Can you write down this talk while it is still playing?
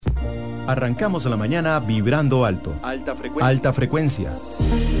Arrancamos la mañana vibrando alto. Alta frecuencia.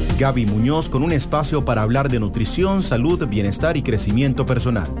 Gaby Muñoz con un espacio para hablar de nutrición, salud, bienestar y crecimiento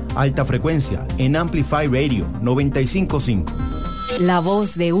personal. Alta frecuencia en Amplify Radio 95.5. La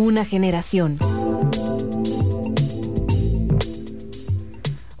voz de una generación.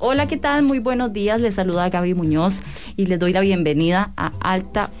 Hola, ¿qué tal? Muy buenos días. Les saluda Gaby Muñoz y les doy la bienvenida a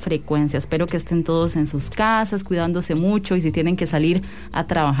Alta Frecuencia. Espero que estén todos en sus casas, cuidándose mucho, y si tienen que salir a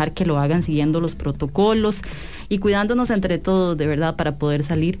trabajar, que lo hagan siguiendo los protocolos y cuidándonos entre todos, de verdad, para poder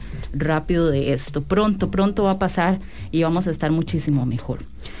salir rápido de esto. Pronto va a pasar y vamos a estar muchísimo mejor.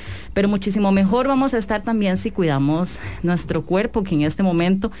 Pero muchísimo mejor vamos a estar también si cuidamos nuestro cuerpo, que en este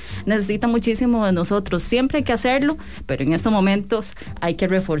momento necesita muchísimo de nosotros. Siempre hay que hacerlo, pero en estos momentos hay que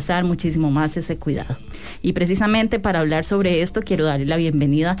reforzar muchísimo más ese cuidado. Y precisamente para hablar sobre esto, quiero darle la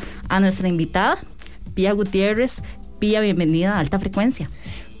bienvenida a nuestra invitada, Pía Gutiérrez. Pía, bienvenida a Alta Frecuencia.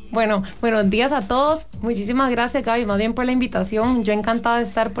 Bueno, buenos días a todos. Muchísimas gracias, Gaby, más bien por la invitación. Yo encantada de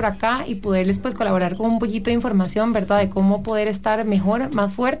estar por acá y poderles pues colaborar con un poquito de información, ¿verdad? De cómo poder estar mejor,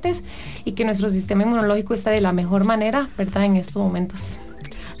 más fuertes, y que nuestro sistema inmunológico esté de la mejor manera, ¿verdad? En estos momentos.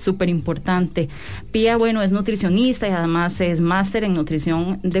 Súper importante. Pía, bueno, es nutricionista y además es máster en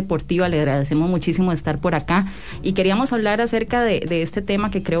nutrición deportiva. Le agradecemos muchísimo estar por acá y queríamos hablar acerca de este tema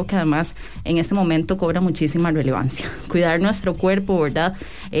que creo que además en este momento cobra muchísima relevancia. Cuidar nuestro cuerpo, ¿verdad?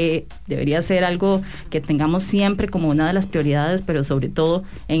 Debería ser algo que tengamos siempre como una de las prioridades, pero sobre todo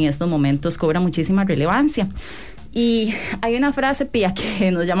en estos momentos cobra muchísima relevancia. Y hay una frase, Pía,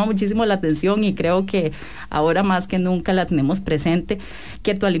 que nos llama muchísimo la atención y creo que ahora más que nunca la tenemos presente: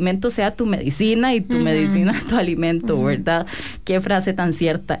 que tu alimento sea tu medicina y tu medicina tu alimento, ¿verdad? Qué frase tan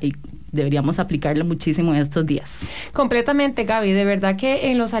cierta, y deberíamos aplicarla muchísimo en estos días. Completamente, Gaby. De verdad que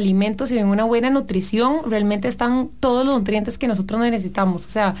en los alimentos y en una buena nutrición realmente están todos los nutrientes que nosotros necesitamos. O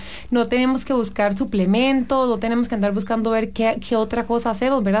sea, no tenemos que buscar suplementos, no tenemos que andar buscando ver qué otra cosa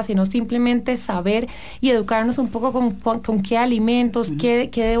hacemos, ¿verdad? Sino simplemente saber y educarnos un poco con qué alimentos, qué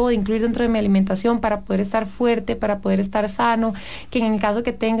debo de incluir dentro de mi alimentación para poder estar fuerte, para poder estar sano, que en el caso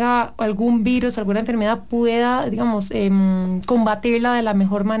que tenga algún virus, alguna enfermedad, pueda, digamos, combatirla de la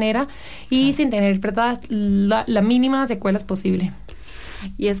mejor manera y sin tener, ¿verdad?, la mínima secuelas posible.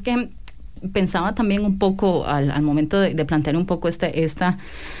 Y es que pensaba también un poco al momento de plantear un poco esta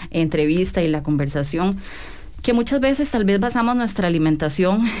entrevista y la conversación, que muchas veces tal vez basamos nuestra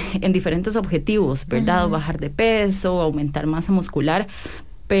alimentación en diferentes objetivos, ¿verdad? Bajar de peso, aumentar masa muscular,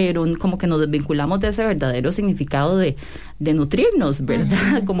 pero como que nos desvinculamos de ese verdadero significado de nutrirnos,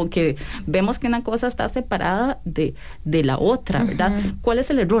 ¿verdad? Como que vemos que una cosa está separada de la otra, ¿verdad? ¿Cuál es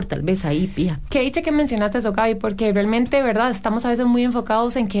el error tal vez ahí, Pía? Qué dicha que mencionaste eso, Gaby, porque realmente, ¿verdad?, estamos a veces muy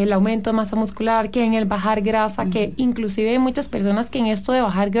enfocados en que el aumento de masa muscular, que en el bajar grasa, que inclusive hay muchas personas que en esto de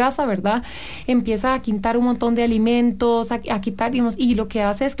bajar grasa, ¿verdad?, empieza a quitar un montón de alimentos, a quitar, digamos, y lo que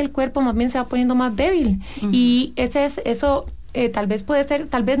hace es que el cuerpo más bien se va poniendo más débil. Y eso tal vez puede ser,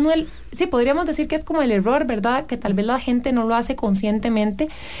 tal vez no sí, podríamos decir que es como el error, ¿verdad? Que tal vez la gente no lo hace conscientemente,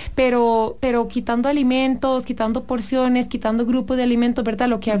 pero quitando alimentos, quitando porciones, quitando grupos de alimentos, ¿verdad?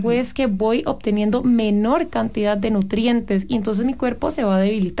 Lo que hago es que voy obteniendo menor cantidad de nutrientes y entonces mi cuerpo se va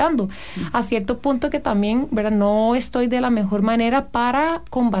debilitando. A cierto punto que también, ¿verdad?, no estoy de la mejor manera para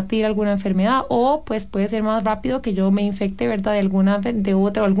combatir alguna enfermedad, o pues puede ser más rápido que yo me infecte, ¿verdad?, de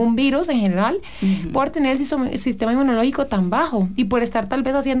otra o algún virus en general, por tener el sistema inmunológico tan bajo y por estar tal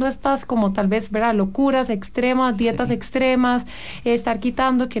vez haciendo estas como tal vez, ¿verdad?, locuras extremas, dietas extremas, estar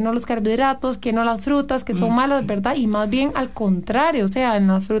quitando que no los carbohidratos, que no las frutas, que son malas, ¿verdad? Y más bien al contrario, o sea, en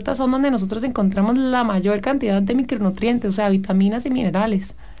las frutas son donde nosotros encontramos la mayor cantidad de micronutrientes, o sea, vitaminas y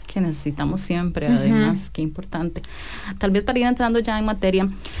minerales. Que necesitamos siempre, además, qué importante. Tal vez para ir entrando ya en materia,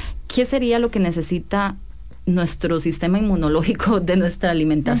 ¿qué sería lo que necesita nuestro sistema inmunológico de nuestra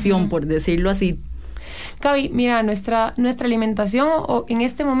alimentación, por decirlo así? Gaby, mira, nuestra alimentación, o en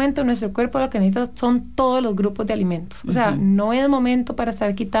este momento nuestro cuerpo lo que necesita son todos los grupos de alimentos. O sea, no es momento para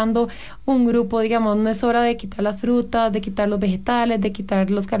estar quitando un grupo, digamos, no es hora de quitar las frutas, de quitar los vegetales, de quitar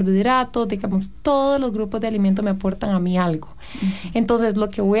los carbohidratos, digamos, todos los grupos de alimentos me aportan a mí algo. Entonces, lo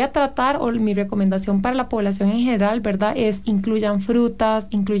que voy a tratar, o mi recomendación para la población en general, ¿verdad?, es incluyan frutas,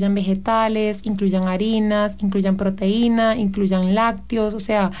 incluyan vegetales, incluyan harinas, incluyan proteína, incluyan lácteos, o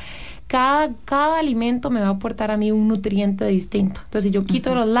sea, cada alimento me va a aportar a mí un nutriente distinto. Entonces, si yo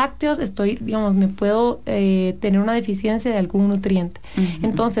quito los lácteos, me puedo tener una deficiencia de algún nutriente.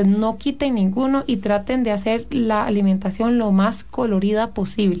 Entonces, no quiten ninguno y traten de hacer la alimentación lo más colorida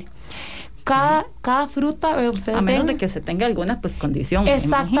posible. Cada fruta, a menos de que se tenga alguna pues condición.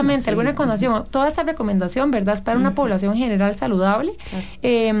 Exactamente, alguna condición. Toda esta recomendación, ¿verdad?, es para una población general saludable.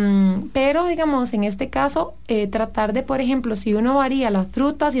 Claro. Pero, digamos, en este caso, tratar de, por ejemplo, si uno varía las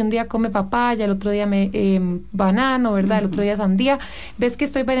frutas, si un día come papaya, el otro día banano, ¿verdad?, el otro día sandía, ves que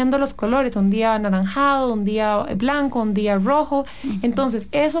estoy variando los colores, un día anaranjado, un día blanco, un día rojo. Entonces,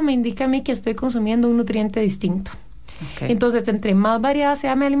 eso me indica a mí que estoy consumiendo un nutriente distinto. Okay. Entonces, entre más variada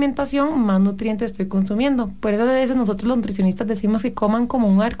sea mi alimentación, más nutrientes estoy consumiendo. Por eso a veces nosotros los nutricionistas decimos que coman como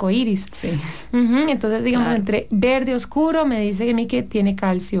un arco iris. Sí. Entonces, digamos, claro, entre verde oscuro me dice a mí que tiene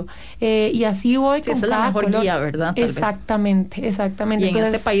calcio. Y así voy con esa cada es la mejor color. Guía, ¿verdad? Exactamente. Y entonces, en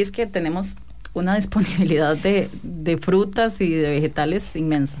este país que tenemos una disponibilidad de frutas y de vegetales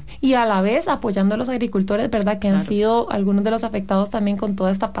inmensa. Y a la vez apoyando a los agricultores, ¿verdad?, que han sido algunos de los afectados también con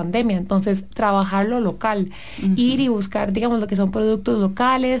toda esta pandemia. Entonces, trabajar lo local, ir y buscar, digamos, lo que son productos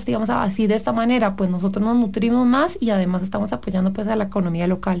locales, digamos, así de esta manera, pues nosotros nos nutrimos más y además estamos apoyando pues a la economía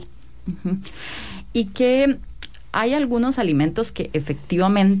local. Y que hay algunos alimentos que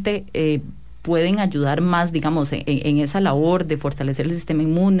efectivamente pueden ayudar más, digamos, en esa labor de fortalecer el sistema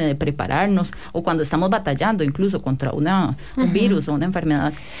inmune, de prepararnos, o cuando estamos batallando incluso contra un virus o una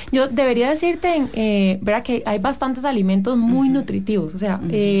enfermedad. Yo debería decirte, ¿verdad?, que hay bastantes alimentos muy nutritivos, o sea,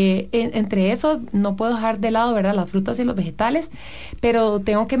 entre esos no puedo dejar de lado, ¿verdad?, las frutas y los vegetales, pero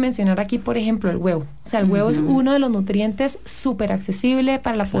tengo que mencionar aquí, por ejemplo, el huevo. O sea, el huevo es uno de los nutrientes súper accesible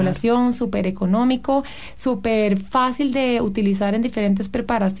para la población, súper económico, súper fácil de utilizar en diferentes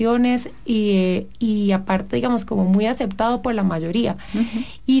preparaciones y aparte, digamos, como muy aceptado por la mayoría.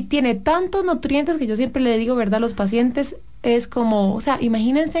 Y tiene tantos nutrientes que yo siempre le digo, ¿verdad?, a los pacientes, es como, o sea,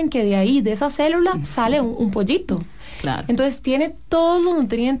 imagínense en que de ahí, de esa célula, sale un pollito. Claro. Entonces tiene todos los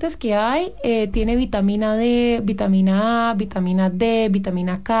nutrientes que hay, tiene vitamina D, vitamina A, vitamina D,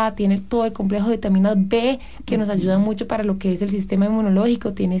 vitamina K, tiene todo el complejo de vitaminas B que nos ayuda mucho para lo que es el sistema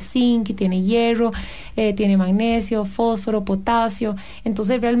inmunológico, tiene zinc, tiene hierro, tiene magnesio, fósforo, potasio.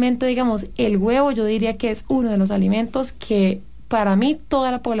 Entonces realmente, digamos, el huevo yo diría que es uno de los alimentos que para mí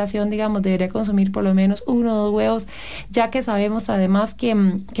toda la población, digamos, debería consumir por lo menos 1 o 2 huevos, ya que sabemos además que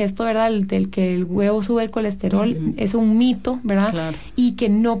esto, ¿verdad?, del que el huevo sube el colesterol, es un mito, ¿verdad? Claro. Y que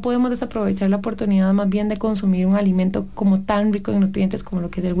no podemos desaprovechar la oportunidad más bien de consumir un alimento como tan rico en nutrientes como lo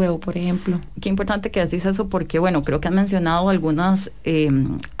que es el huevo, por ejemplo. Qué importante que decís eso porque, bueno, creo que han mencionado algunos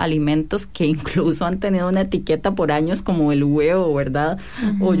alimentos que incluso han tenido una etiqueta por años como el huevo, ¿verdad?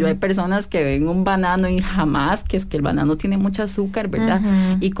 O yo hay personas que ven un banano y jamás, que es que el banano tiene mucha azúcar, ¿verdad?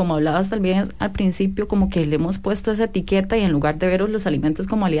 Y como hablabas también al principio, como que le hemos puesto esa etiqueta y en lugar de ver los alimentos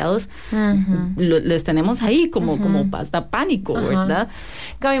como aliados, les tenemos ahí como hasta pánico, ¿verdad?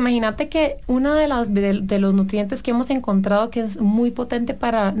 Gaby, imagínate que uno de los nutrientes que hemos encontrado que es muy potente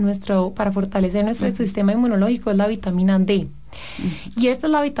para fortalecer nuestro sistema inmunológico es la vitamina D. Y esta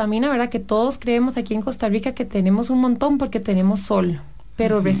es la vitamina, ¿verdad?, que todos creemos aquí en Costa Rica que tenemos un montón porque tenemos sol.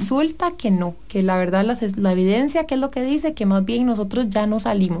 Pero resulta que no, que la verdad la evidencia, ¿qué es lo que dice? Que más bien nosotros ya no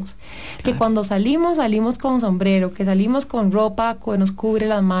salimos. Claro. Que cuando salimos con sombrero, que salimos con ropa que nos cubre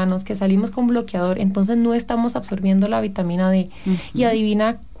las manos, que salimos con bloqueador, entonces no estamos absorbiendo la vitamina D. Y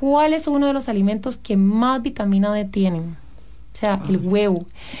adivina cuál es uno de los alimentos que más vitamina D tienen. O sea, el huevo.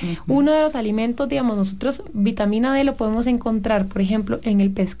 Uno de los alimentos, digamos, nosotros vitamina D lo podemos encontrar, por ejemplo, en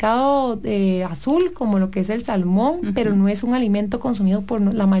el pescado azul, como lo que es el salmón, pero no es un alimento consumido por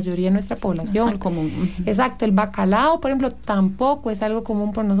la mayoría de nuestra población. No es tan común. Exacto, el bacalao, por ejemplo, tampoco es algo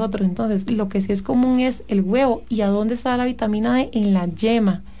común por nosotros. Entonces, lo que sí es común es el huevo. ¿Y a dónde está la vitamina D? En la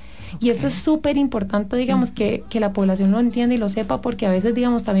yema. Y esto es súper importante, digamos, que la población lo entienda y lo sepa, porque a veces,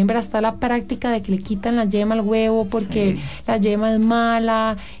 digamos, también está la práctica de que le quitan la yema al huevo porque la yema es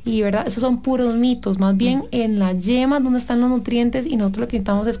mala y, ¿verdad? Esos son puros mitos. Más bien, en la yema donde están los nutrientes y nosotros lo que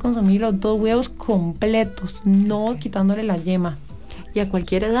necesitamos es consumir los 2 huevos completos, no quitándole la yema. Y a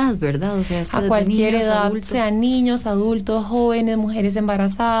cualquier edad, ¿verdad? O sea, a cualquier edad, adultos. O sea, niños, adultos, jóvenes, mujeres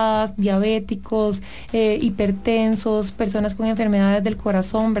embarazadas, diabéticos, hipertensos, personas con enfermedades del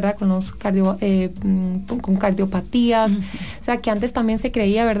corazón, ¿verdad? Con cardiopatías. O sea, que antes también se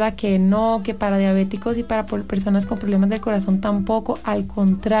creía, ¿verdad?, que no, que para diabéticos y para personas con problemas del corazón tampoco. Al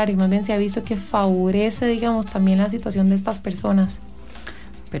contrario, más bien se ha visto que favorece, digamos, también la situación de estas personas.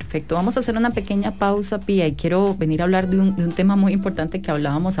 Perfecto, vamos a hacer una pequeña pausa, Pía, y quiero venir a hablar de un tema muy importante que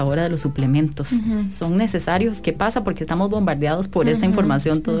hablábamos ahora de los suplementos. ¿Son necesarios? ¿Qué pasa? Porque estamos bombardeados por esta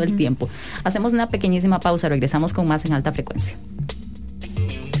información todo el tiempo. Hacemos una pequeñísima pausa, regresamos con más en Alta Frecuencia.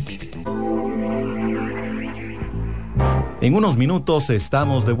 En unos minutos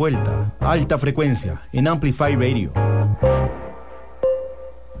estamos de vuelta. Alta Frecuencia en Amplify Radio.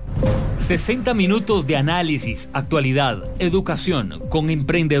 60 minutos de análisis, actualidad, educación, con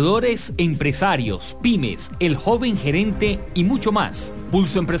emprendedores, empresarios, pymes, el joven gerente y mucho más.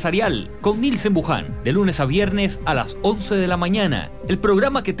 Pulso Empresarial, con Nilsen Buján, de lunes a viernes a las 11 de la mañana. El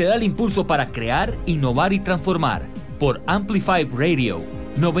programa que te da el impulso para crear, innovar y transformar. Por Amplify Radio,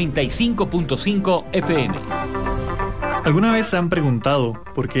 95.5 FM. ¿Alguna vez se han preguntado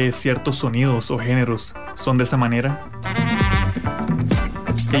por qué ciertos sonidos o géneros son de esa manera?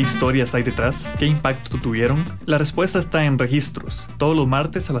 ¿Qué historias hay detrás? ¿Qué impacto tuvieron? La respuesta está en Registros, todos los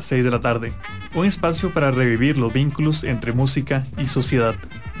martes a las 6 de la tarde. Un espacio para revivir los vínculos entre música y sociedad.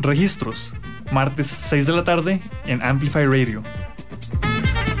 Registros, martes 6 de la tarde en Amplify Radio.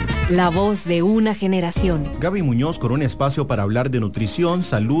 La voz de una generación. Gaby Muñoz con un espacio para hablar de nutrición,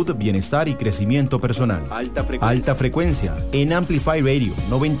 salud, bienestar y crecimiento personal. Alta frecuencia en Amplify Radio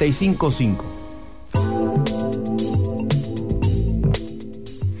 95.5.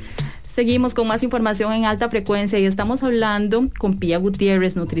 Seguimos con más información en Alta Frecuencia y estamos hablando con Pía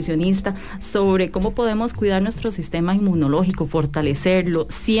Gutiérrez, nutricionista, sobre cómo podemos cuidar nuestro sistema inmunológico, fortalecerlo.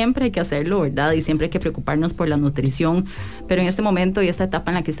 Siempre hay que hacerlo, ¿verdad? Y siempre hay que preocuparnos por la nutrición. Pero en este momento y esta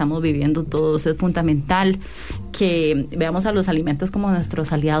etapa en la que estamos viviendo todos, es fundamental que veamos a los alimentos como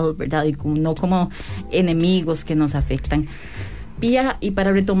nuestros aliados, ¿verdad? Y no como enemigos que nos afectan. Pía, y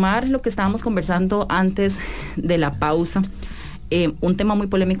para retomar lo que estábamos conversando antes de la pausa, un tema muy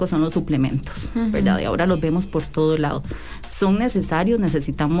polémico son los suplementos, ¿verdad? Y ahora los vemos por todo lado. ¿Son necesarios?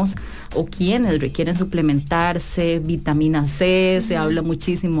 ¿Necesitamos o quiénes requieren suplementarse? Vitamina C, se habla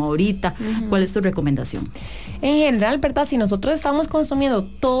muchísimo ahorita. ¿Cuál es tu recomendación? En general, ¿verdad? Si nosotros estamos consumiendo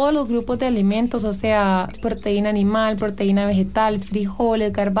todos los grupos de alimentos, o sea, proteína animal, proteína vegetal,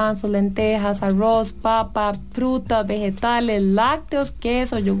 frijoles, garbanzos, lentejas, arroz, papa, frutas, vegetales, lácteos,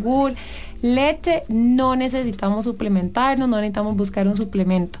 queso, yogur, leche, no necesitamos suplementarnos, no necesitamos buscar un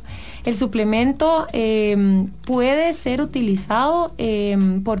suplemento. El suplemento puede ser utilizado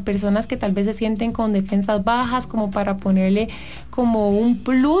por personas que tal vez se sienten con defensas bajas, como para ponerle como un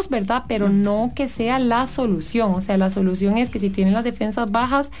plus, ¿verdad? Pero no que sea la solución. O sea, la solución es que si tienen las defensas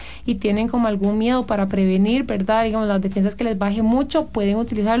bajas y tienen como algún miedo para prevenir, ¿verdad? Digamos, las defensas que les baje mucho, pueden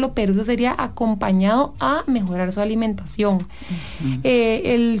utilizarlo, pero eso sería acompañado a mejorar su alimentación.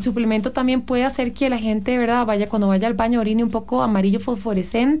 El suplemento también puede hacer que la gente, ¿verdad?, cuando vaya al baño, orine un poco amarillo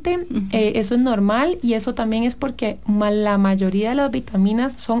fosforescente. Eso es normal, y eso también es porque la mayoría de las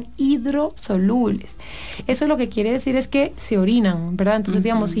vitaminas son hidrosolubles. Eso lo que quiere decir es que se orinan, ¿verdad? Entonces,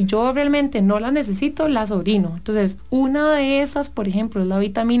 digamos, si yo realmente no las necesito, las orino. Entonces, una de esas, por ejemplo, es la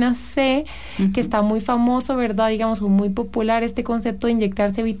vitamina C, que está muy famoso, ¿verdad? Digamos, muy popular este concepto de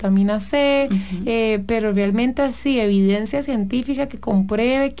inyectarse vitamina C, pero realmente así, evidencia científica que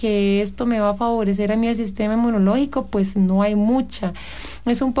compruebe que esto me va a favorecer a mí el sistema inmunológico, pues no hay mucha.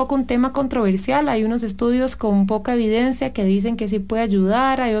 Es un poco un tema controversial. Hay unos estudios con poca evidencia que dicen que sí puede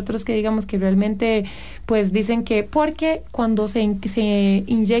ayudar, hay otros que digamos que realmente pues dicen que, porque cuando se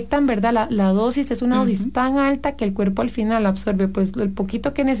inyectan, ¿verdad? La dosis es una dosis tan alta que el cuerpo al final absorbe pues el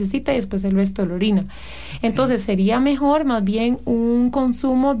poquito que necesita y después el resto lo orina. Entonces sería mejor más bien un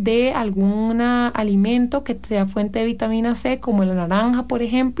consumo de algún alimento que sea fuente de vitamina C, como la naranja, por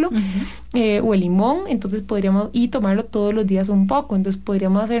ejemplo, o el limón. Entonces podríamos tomarlo todos los días un poco. Entonces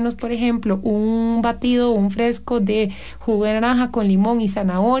podríamos hacernos, por ejemplo, un batido, un fresco de jugo de naranja con limón y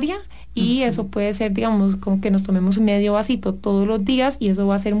zanahoria. Y eso puede ser, digamos, como que nos tomemos un medio vasito todos los días, y eso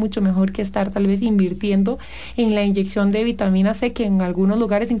va a ser mucho mejor que estar tal vez invirtiendo en la inyección de vitamina C, que en algunos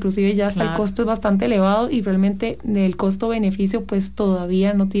lugares inclusive ya hasta el costo es bastante elevado, y realmente el costo-beneficio pues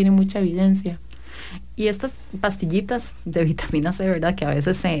todavía no tiene mucha evidencia. Y estas pastillitas de vitamina C, ¿verdad?, que a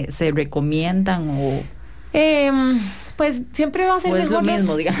veces se recomiendan o... pues siempre va a ser mejor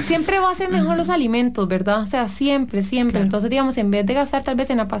siempre va a ser mejor los alimentos, ¿verdad? O sea, siempre. Claro. Entonces, digamos, en vez de gastar tal vez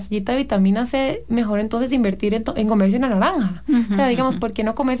en la pastillita de vitamina C, mejor entonces invertir en comerse una naranja. O sea, digamos, ¿por qué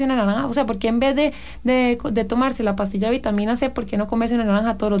no comerse una naranja? O sea, ¿por qué en vez de tomarse la pastilla de vitamina C, por qué no comerse una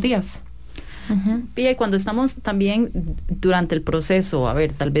naranja todos los días? Pía, y cuando estamos también durante el proceso, a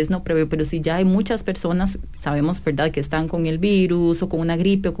ver, tal vez no previo, pero si ya hay muchas personas, sabemos, ¿verdad?, que están con el virus o con una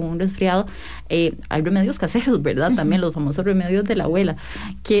gripe o con un resfriado, hay remedios caseros, ¿verdad? También los famosos remedios de la abuela.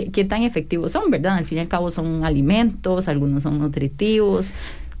 ¿Qué tan efectivos son, verdad? Al fin y al cabo son alimentos, algunos son nutritivos.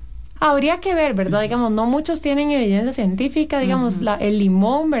 Habría que ver, ¿verdad? Digamos, no muchos tienen evidencia científica, digamos, el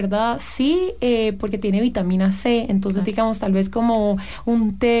limón, ¿verdad? Sí, porque tiene vitamina C, entonces, digamos, tal vez como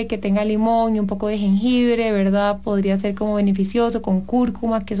un té que tenga limón y un poco de jengibre, ¿verdad? Podría ser como beneficioso, con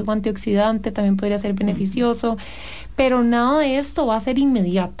cúrcuma, que es un antioxidante, también podría ser beneficioso, pero nada de esto va a ser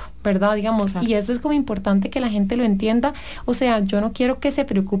inmediato. ¿verdad? Digamos, y eso es como importante que la gente lo entienda. O sea, yo no quiero que se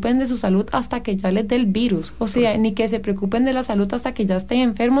preocupen de su salud hasta que ya les dé el virus, o sea, ni que se preocupen de la salud hasta que ya estén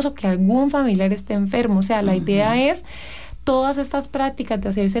enfermos o que algún familiar esté enfermo. O sea, la idea es todas estas prácticas de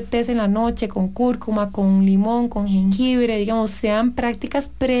hacerse test en la noche con cúrcuma, con limón, con jengibre, digamos, sean prácticas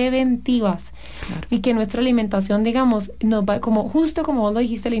preventivas. Claro. Y que nuestra alimentación, digamos, nos va, como justo como vos lo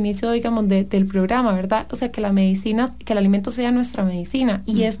dijiste al inicio, digamos, del programa, ¿verdad? O sea, que la medicina, que el alimento sea nuestra medicina,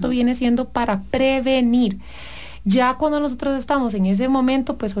 y esto viene siendo para prevenir. Ya cuando nosotros estamos en ese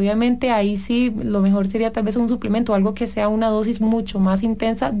momento, pues obviamente ahí sí lo mejor sería tal vez un suplemento, algo que sea una dosis mucho más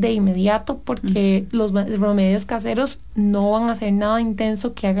intensa de inmediato, porque los remedios caseros no van a hacer nada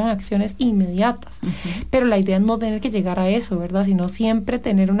intenso que hagan acciones inmediatas. Pero la idea es no tener que llegar a eso, ¿verdad? Sino siempre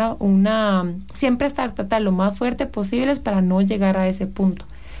tener siempre tratar lo más fuerte posible para no llegar a ese punto,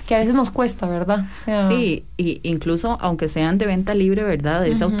 que a veces nos cuesta, ¿verdad? O sea, sí, y incluso aunque sean de venta libre, ¿verdad?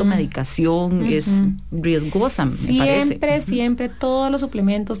 Esa automedicación es riesgosa, me parece. Siempre todos los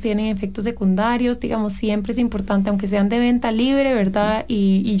suplementos tienen efectos secundarios, digamos, siempre es importante, aunque sean de venta libre, ¿verdad?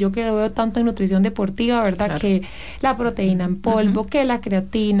 Y yo que lo veo tanto en nutrición deportiva, ¿verdad? Claro. Que la proteína en polvo, que la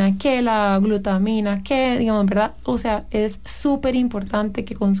creatina, que la glutamina, que, digamos, ¿verdad? O sea, es súper importante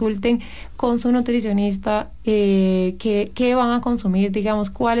que consulten con su nutricionista qué van a consumir,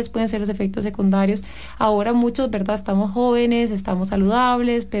 digamos, cuáles pueden ser los efectos secundarios. Ahora muchos, ¿verdad? Estamos jóvenes, estamos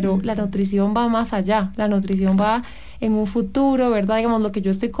saludables, pero la nutrición va más allá. La nutrición va en un futuro, ¿verdad? Digamos, lo que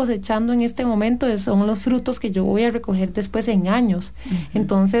yo estoy cosechando en este momento son los frutos que yo voy a recoger después en años.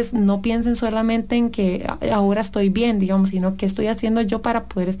 Entonces, no piensen solamente en que ahora estoy bien, digamos, sino qué estoy haciendo yo para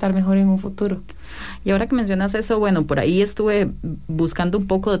poder estar mejor en un futuro. Y ahora que mencionas eso, bueno, por ahí estuve buscando un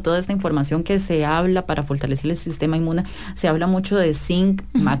poco de toda esta información que se habla para fortalecer el sistema inmune. Se habla mucho de zinc,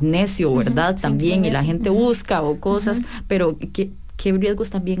 magnesio, ¿verdad? También, y la gente busca o cosas, pero ¿qué riesgos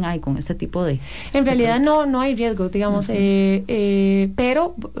también hay con este tipo de...? En realidad no hay riesgos, digamos,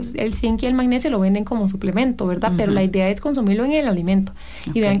 pero el zinc y el magnesio lo venden como suplemento, ¿verdad? Pero la idea es consumirlo en el alimento.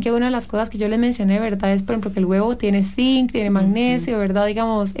 Y vean que una de las cosas que yo les mencioné, ¿verdad? Es, por ejemplo, que el huevo tiene zinc, tiene magnesio, ¿verdad?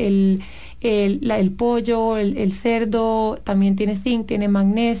 Digamos, el pollo, el cerdo también tiene zinc, tiene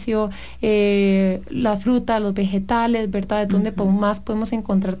magnesio, la fruta, los vegetales, ¿verdad? Es donde más podemos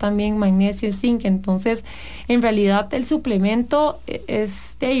encontrar también magnesio y zinc. Entonces, en realidad el suplemento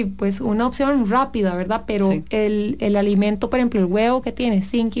es pues una opción rápida, ¿verdad? Pero el alimento, por ejemplo, el huevo que tiene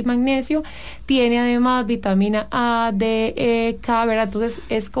zinc y magnesio, tiene además vitamina A, D, E, K, ¿verdad? Entonces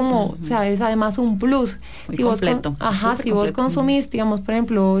es como, o sea, es además un plus. Muy completo. Si vos consumís, digamos, por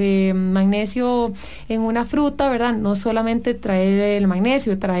ejemplo, magnesio en una fruta, ¿verdad? No solamente trae el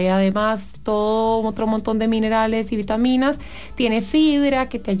magnesio, trae además todo otro montón de minerales y vitaminas, tiene fibra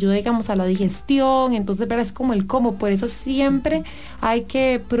que te ayuda, digamos, a la digestión. Entonces, ¿verdad? Es como el cómo. Por eso siempre hay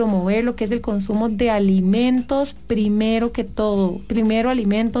que promover lo que es el consumo de alimentos primero que todo. Primero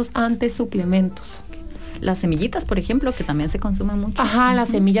alimentos, antes suplementos. Las semillitas, por ejemplo, que también se consumen mucho. Las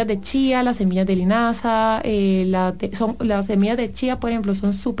semillas de chía, las semillas de linaza, las semillas de chía, por ejemplo,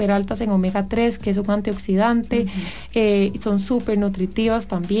 son súper altas en omega 3, que es un antioxidante, son súper nutritivas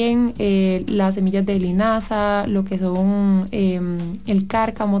también. Las semillas de linaza, lo que son el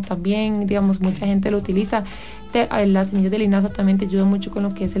cárcamo también, digamos, mucha gente lo utiliza. Las semillas de linaza también te ayudan mucho con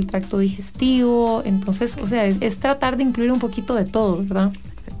lo que es el tracto digestivo. Entonces, o sea, es tratar de incluir un poquito de todo, ¿verdad?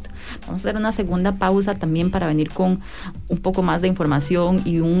 Vamos a hacer una segunda pausa también para venir con un poco más de información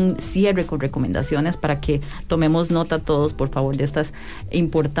y un cierre con recomendaciones para que tomemos nota todos, por favor, de estos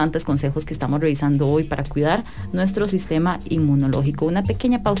importantes consejos que estamos revisando hoy para cuidar nuestro sistema inmunológico. Una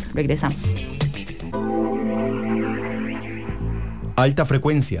pequeña pausa, regresamos. Alta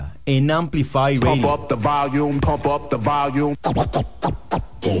frecuencia en Amplify Radio.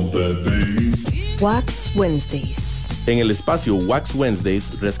 Wax Wednesdays. En el espacio Wax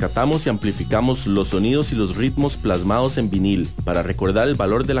Wednesdays rescatamos y amplificamos los sonidos y los ritmos plasmados en vinil para recordar el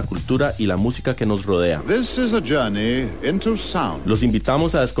valor de la cultura y la música que nos rodea. This is a journey into sound. Los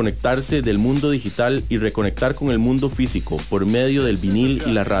invitamos a desconectarse del mundo digital y reconectar con el mundo físico por medio del vinil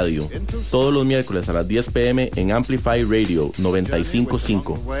y la radio. Todos los miércoles a las 10 p.m. en Amplify Radio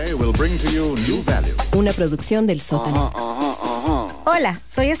 95.5. Una producción del sótano. Hola,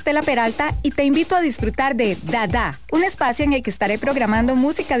 soy Estela Peralta y te invito a disfrutar de Dada, un espacio en el que estaré programando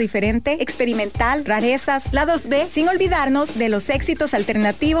música diferente, experimental, rarezas, lados B, sin olvidarnos de los éxitos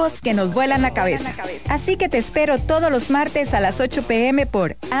alternativos que nos vuelan la cabeza. Así que te espero todos los martes a las 8 p.m.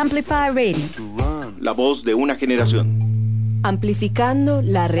 por Amplify Radio. La voz de una generación. Amplificando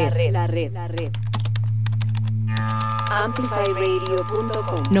la red.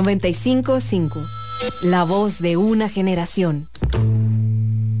 AmplifyRadio.com 95.5. La voz de una generación.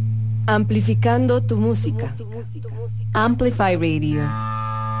 Amplificando tu música. Amplify Radio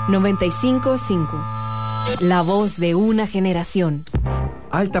 95.5. La voz de una generación.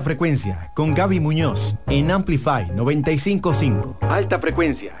 Alta Frecuencia con Gaby Muñoz en Amplify 95.5. Alta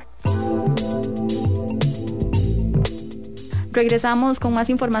Frecuencia. Regresamos con más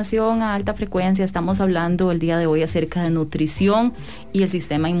información a Alta Frecuencia. Estamos hablando el día de hoy acerca de nutrición y el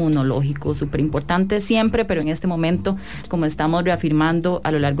sistema inmunológico. Súper importante siempre, pero en este momento, como estamos reafirmando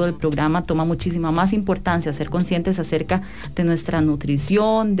a lo largo del programa, toma muchísima más importancia ser conscientes acerca de nuestra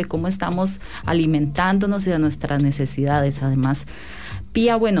nutrición, de cómo estamos alimentándonos y de nuestras necesidades. Además,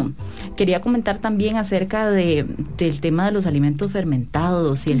 Pía, bueno, quería comentar también acerca del tema de los alimentos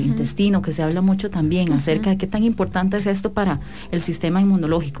fermentados y el intestino, que se habla mucho también acerca de qué tan importante es esto para el sistema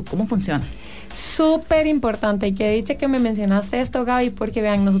inmunológico. ¿Cómo funciona? Súper importante, y que dicha que me mencionaste esto, Gaby, porque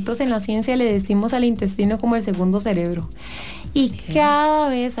vean, nosotros en la ciencia le decimos al intestino como el segundo cerebro. Y cada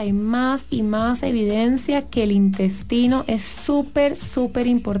vez hay más y más evidencia que el intestino es súper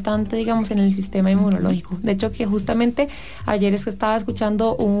importante, digamos, en el sistema inmunológico. De hecho, que justamente ayer es que estaba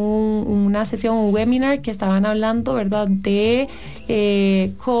escuchando una sesión, un webinar que estaban hablando, ¿verdad?, de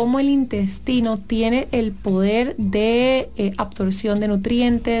cómo el intestino tiene el poder de absorción de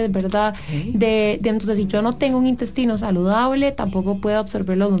nutrientes, ¿verdad? Entonces, si yo no tengo un intestino saludable, tampoco puedo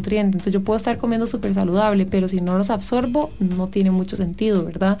absorber los nutrientes. Entonces, yo puedo estar comiendo súper saludable, pero si no los absorbo, no tiene mucho sentido,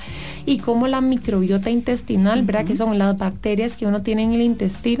 ¿verdad? Y como la microbiota intestinal, ¿verdad? Que son las bacterias que uno tiene en el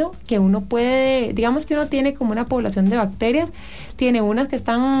intestino, que uno puede, digamos que uno tiene como una población de bacterias, tiene unas que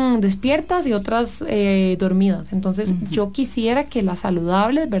están despiertas y otras dormidas. Entonces, yo quisiera que las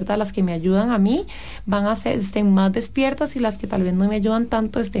saludables, ¿verdad?, las que me ayudan a mí, estén más despiertas, y las que tal vez no me ayudan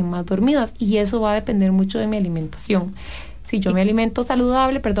tanto estén más dormidas. Y eso va a depender mucho de mi alimentación. Si yo me alimento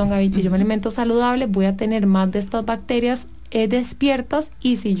saludable, si yo me alimento saludable, voy a tener más de estas bacterias despiertas,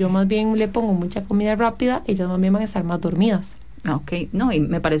 y si yo más bien le pongo mucha comida rápida, ellas más bien van a estar más dormidas. Ok, no, y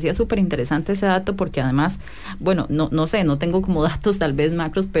me parecía súper interesante ese dato, porque además, bueno, no sé, no tengo como datos tal vez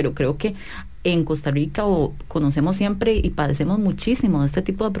macros, pero creo que en Costa Rica conocemos siempre y padecemos muchísimo de este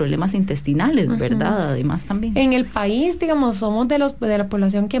tipo de problemas intestinales, ¿verdad? Además también. En el país, digamos, somos de la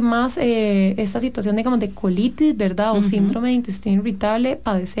población que más esta situación, digamos, de colitis, ¿verdad? O síndrome de intestino irritable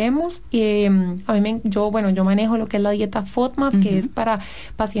padecemos. Y yo manejo lo que es la dieta FODMAP, que es para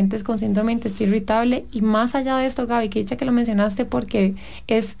pacientes con síndrome de intestino irritable. Y más allá de esto, Gaby, que dicha que lo mencionaste, porque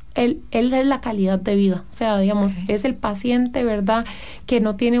él es la calidad de vida. O sea, digamos, es el paciente, ¿verdad?, que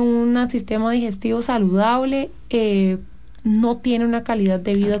no tiene un sistema digestivo saludable, no tiene una calidad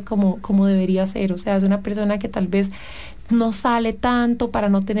de vida como debería ser. O sea, es una persona que tal vez no sale tanto para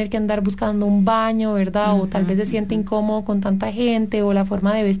no tener que andar buscando un baño, ¿verdad? O tal vez se siente incómodo con tanta gente, o la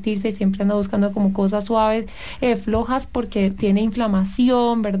forma de vestirse y siempre anda buscando como cosas suaves, flojas, porque tiene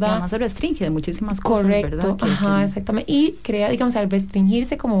inflamación, ¿verdad? Y además se restringe de muchísimas cosas, correcto, ¿verdad? Exactamente. Y crea, digamos, al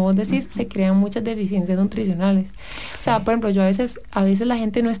restringirse, como vos decís, se crean muchas deficiencias nutricionales. O sea, por ejemplo, yo a veces la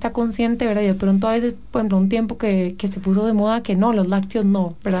gente no está consciente, ¿verdad? Y de pronto a veces, por ejemplo, un tiempo que se puso de moda que no, los lácteos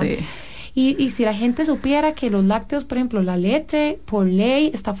no, ¿verdad? Sí. Y si la gente supiera que los lácteos, por ejemplo, la leche por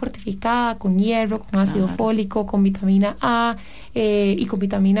ley está fortificada con hierro, con ácido fólico, con vitamina A, y con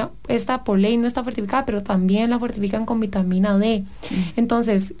vitamina, esta por ley no está fortificada, pero también la fortifican con vitamina D.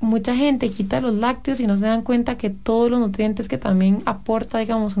 Entonces, mucha gente quita los lácteos y no se dan cuenta que todos los nutrientes que también aporta,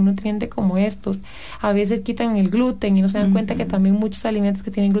 digamos, un nutriente como estos, a veces quitan el gluten y no se dan cuenta que también muchos alimentos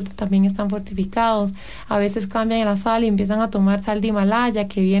que tienen gluten también están fortificados. A veces cambian la sal y empiezan a tomar sal de Himalaya,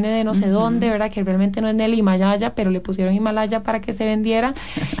 que viene de no sé dónde, ¿verdad? Que realmente no es del Himalaya, pero le pusieron Himalaya para que se vendiera,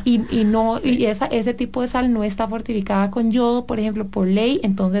 y ese tipo de sal no está fortificada con yodo, por ejemplo, por ley.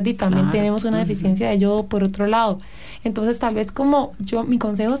 Entonces también tenemos una deficiencia de yodo por otro lado. Entonces, tal vez mi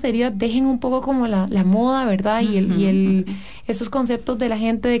consejo sería, dejen un poco como la moda, ¿verdad? Y esos conceptos de la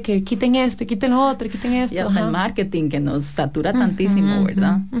gente de que quiten esto y quiten lo otro y quiten esto. Y el marketing que nos satura tantísimo,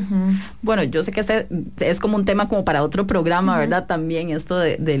 ¿verdad? Bueno, yo sé que este es como un tema como para otro programa, ¿verdad? También esto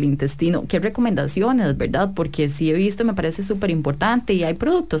del intestino. ¿Qué recomendaciones, verdad? Porque sí he visto, me parece súper importante, y hay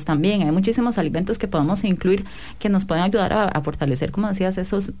productos también, hay muchísimos alimentos que podemos incluir que nos pueden ayudar a fortalecer, como decías,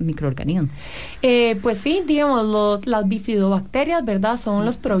 esos microorganismos. Pues sí, digamos, las bifidobacterias, ¿verdad? Son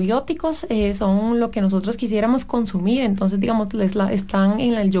los probióticos, son lo que nosotros quisiéramos consumir. Entonces, digamos, están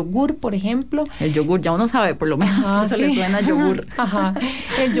en el yogur, por ejemplo. El yogur, ya uno sabe, por lo menos, que eso le suena a yogur.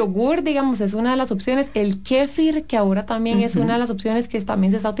 El yogur, digamos, es una de las opciones. El kéfir, que ahora también es una de las opciones que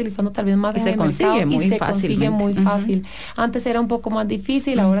también se está utilizando tal vez más en el mercado. Y se consigue muy fácil. Antes era un poco más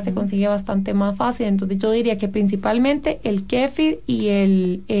difícil, ahora se consigue bastante más fácil. Entonces, yo diría que principalmente el kéfir y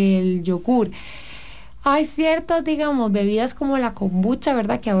el yogur. Hay ciertas, digamos, bebidas como la kombucha,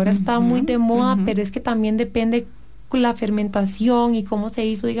 ¿verdad? Que ahora está muy de moda, pero es que también depende la fermentación y cómo se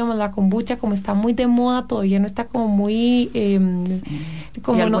hizo, digamos, la kombucha, como está muy de moda, todavía no está como muy...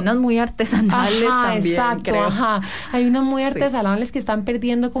 como y algunas muy artesanales también, exacto, creo. Hay unas muy artesanales que están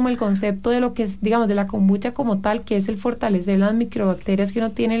perdiendo como el concepto de lo que es, digamos, de la kombucha como tal, que es el fortalecer las microbacterias que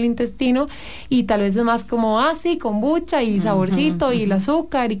uno tiene en el intestino, y tal vez es más como, sí, kombucha y saborcito y el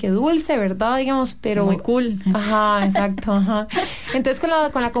azúcar y que dulce, ¿verdad? Digamos, pero... Muy cool. Exacto, Entonces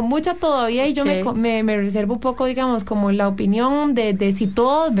con la kombucha todavía, y yo me reservo un poco, digamos, como la opinión de si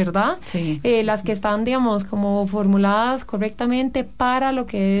todas, ¿verdad? Sí. Las que están, digamos, como formuladas correctamente para lo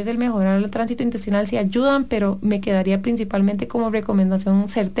que es el mejorar el tránsito intestinal, sí ayudan, pero me quedaría principalmente como recomendación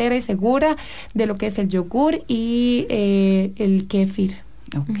certera y segura de lo que es el yogur y el kéfir.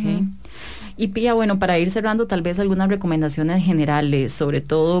 Ok. Y Pía, bueno, para ir cerrando, tal vez algunas recomendaciones generales, sobre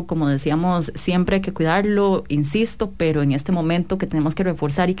todo, como decíamos, siempre hay que cuidarlo, insisto, pero en este momento que tenemos que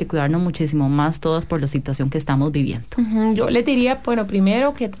reforzar y que cuidarnos muchísimo más todas por la situación que estamos viviendo. Yo le diría, bueno,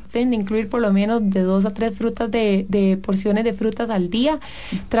 primero que traten de incluir por lo menos de 2 a 3 frutas de porciones de frutas al día,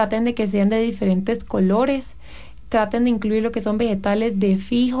 traten de que sean de diferentes colores. Traten de incluir lo que son vegetales de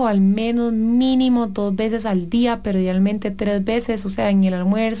fijo, al menos mínimo 2 veces al día, pero idealmente 3 veces, o sea, en el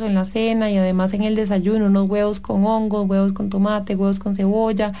almuerzo, en la cena y además en el desayuno, unos huevos con hongos, huevos con tomate, huevos con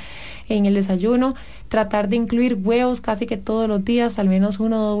cebolla en el desayuno. Tratar de incluir huevos casi que todos los días, al menos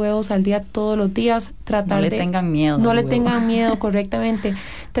 1 o 2 huevos al día todos los días. No le tengan miedo. No le tengan miedo, correctamente.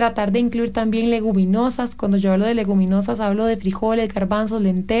 Tratar de incluir también leguminosas. Cuando yo hablo de leguminosas, hablo de frijoles, garbanzos,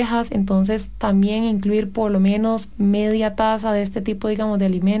 lentejas. Entonces, también incluir por lo menos media taza de este tipo, digamos, de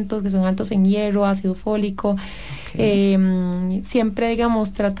alimentos que son altos en hierro, ácido fólico. Siempre,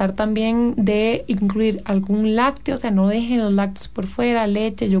 digamos, tratar también de incluir algún lácteo, o sea, no dejen los lácteos por fuera,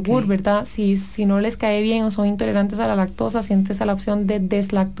 leche, yogur, ¿verdad? Si no les cae bien o son intolerantes a la lactosa, siéntese a la opción de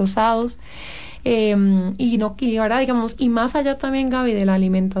deslactosados. Y ahora, digamos, y más allá también, Gaby, de la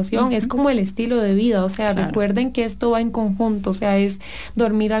alimentación, es como el estilo de vida, o sea, recuerden que esto va en conjunto, o sea, es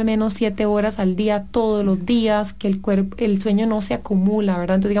dormir al menos 7 horas al día todos los días, que el sueño no se acumula,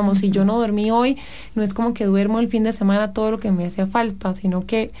 ¿verdad? Entonces, digamos, si yo no dormí hoy, no es como que duermo el fin de semana todo lo que me hacía falta, sino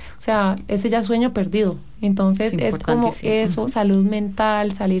que, o sea, ese ya sueño perdido. Entonces, es como eso, salud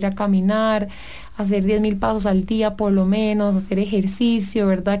mental, salir a caminar, hacer 10,000 pasos al día por lo menos, hacer ejercicio,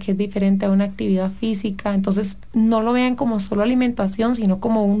 ¿verdad? Que es diferente a una actividad física. Entonces, no lo vean como solo alimentación, sino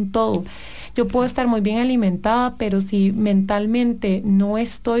como un todo. Yo puedo estar muy bien alimentada, pero si mentalmente no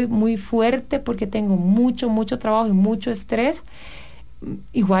estoy muy fuerte porque tengo mucho trabajo y mucho estrés,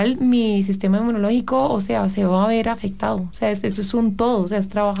 igual mi sistema inmunológico, o sea, se va a ver afectado. O sea, eso es un todo, o sea, es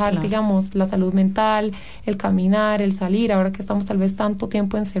trabajar, digamos, la salud mental, el caminar, el salir, ahora que estamos tal vez tanto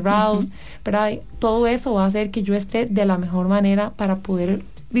tiempo encerrados, ¿verdad? Todo eso va a hacer que yo esté de la mejor manera para poder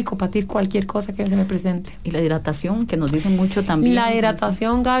combatir cualquier cosa que se me presente. Y la hidratación, que nos dicen mucho también. La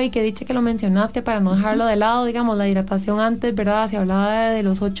hidratación, Gaby, que dice que lo mencionaste para no dejarlo de lado, digamos, la hidratación antes, ¿verdad? Se hablaba de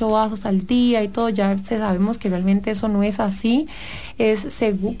los 8 vasos al día y todo, ya sabemos que realmente eso no es así.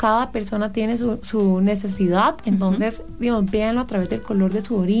 Según cada persona tiene su necesidad, entonces, digamos, véanlo a través del color de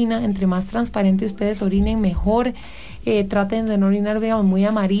su orina, entre más transparente ustedes orinen, mejor. Traten de no orinar, digamos, muy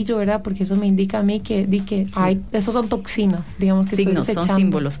amarillo, ¿verdad? Porque eso me indica a mí que esos son toxinas, digamos, que signos, son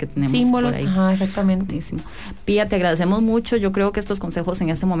símbolos que tenemos símbolos, por ahí. Exactamente. Buenísimo. Pía, te agradecemos mucho. Yo creo que estos consejos en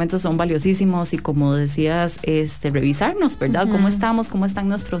este momento son valiosísimos y, como decías, revisarnos, ¿verdad? Cómo estamos, cómo están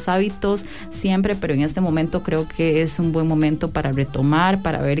nuestros hábitos siempre, pero en este momento creo que es un buen momento para retomar,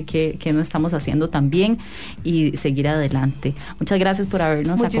 para ver qué no estamos haciendo tan bien y seguir adelante. Muchas gracias por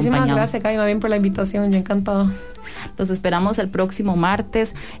habernos acompañado. Muchísimas gracias, Kai, bien por la invitación, yo encantada. Los esperamos el próximo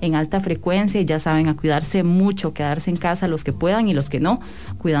martes en Alta Frecuencia y ya saben, a cuidarse mucho, quedarse en casa los que puedan y los que no,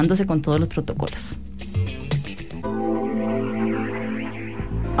 cuidándose con todos los protocolos.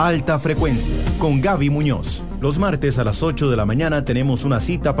 Alta Frecuencia con Gaby Muñoz. Los martes a las 8 de la mañana tenemos una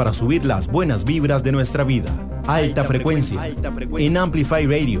cita para subir las buenas vibras de nuestra vida. Alta Frecuencia en Amplify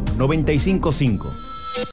Radio 95.5.